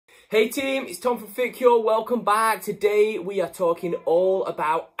Hey team, it's Tom from FitCure. Welcome back. Today we are talking all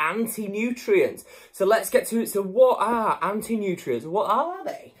about anti-nutrients. So let's get to it. So what are anti-nutrients? What are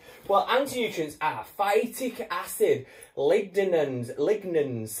they? Well, anti-nutrients are phytic acid,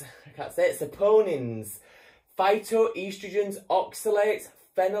 lignans, I can't say it, saponins, phytoestrogens, oxalates,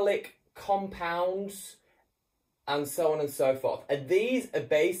 phenolic compounds, and so on and so forth. And these are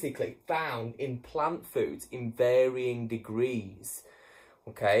basically found in plant foods in varying degrees.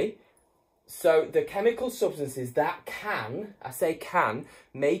 Okay, so the chemical substances that can, I say can,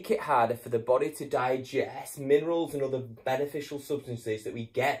 make it harder for the body to digest minerals and other beneficial substances that we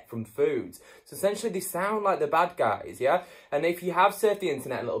get from foods. So essentially they sound like the bad guys, yeah? And if you have surfed the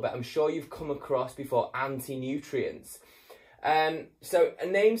internet a little bit, I'm sure you've come across before anti-nutrients. So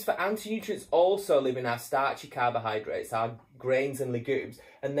names for anti-nutrients also live in our starchy carbohydrates, our grains and legumes,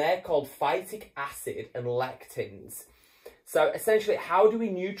 and they're called phytic acid and lectins. So essentially, how do we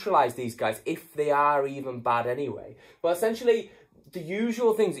neutralise these guys if they are even bad anyway? Well, essentially, the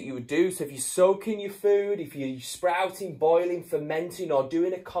usual things that you would do, so if you're soaking your food, if you're sprouting, boiling, fermenting, or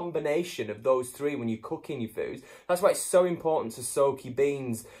doing a combination of those three when you're cooking your foods, that's why it's so important to soak your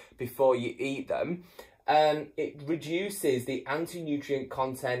beans before you eat them. It reduces the anti-nutrient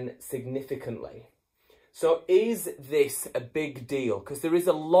content significantly. So is this a big deal? Because there is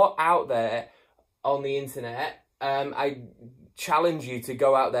a lot out there on the internet. I challenge you to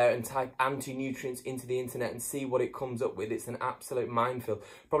go out there and type anti-nutrients into the internet and see what it comes up with. It's an absolute minefield.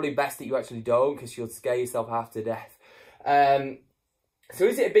 Probably best that you actually don't, because you'll scare yourself half to death. So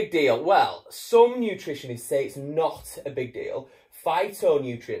is it a big deal? Well, some nutritionists say it's not a big deal.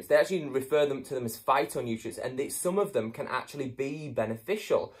 Phytonutrients, they actually refer to them as phytonutrients, and some of them can actually be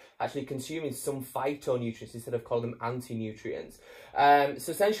beneficial, actually consuming some phytonutrients instead of calling them anti-nutrients.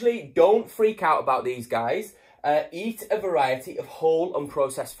 So essentially, don't freak out about these guys. Eat a variety of whole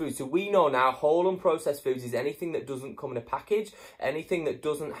unprocessed foods. So we know now whole unprocessed foods is anything that doesn't come in a package, anything that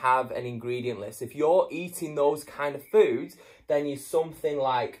doesn't have an ingredient list. If you're eating those kind of foods, then you're something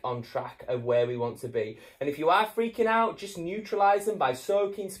like on track of where we want to be. And if you are freaking out, just neutralise them by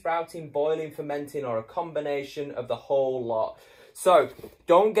soaking, sprouting, boiling, fermenting, or a combination of the whole lot. So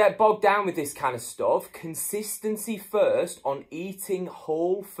don't get bogged down with this kind of stuff. Consistency first on eating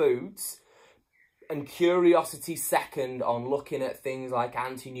whole foods, and curiosity second on looking at things like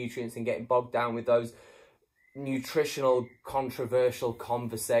anti-nutrients and getting bogged down with those nutritional controversial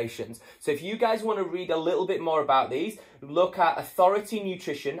conversations. So if you guys want to read a little bit more about these, look at Authority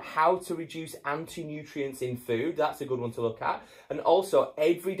Nutrition, How to Reduce Anti-Nutrients in Food. That's a good one to look at. And also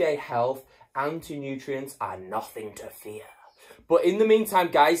Everyday Health, Anti-Nutrients Are Nothing to Fear. But in the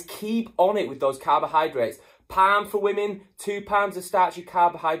meantime, guys, keep on it with those carbohydrates. Palm for women, 2 pounds of starchy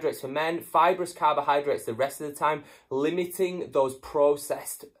carbohydrates for men, fibrous carbohydrates the rest of the time, limiting those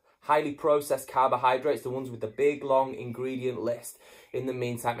highly processed carbohydrates, the ones with the big long ingredient list in the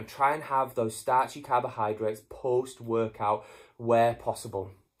meantime, and try and have those starchy carbohydrates post-workout where possible.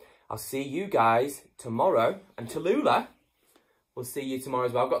 I'll see you guys tomorrow, and Tallulah will see you tomorrow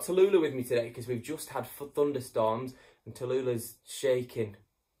as well. I've got Tallulah with me today because we've just had thunderstorms and Tallulah's shaking.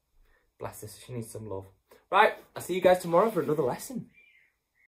 Bless her, she needs some love. Right, I'll see you guys tomorrow for another lesson.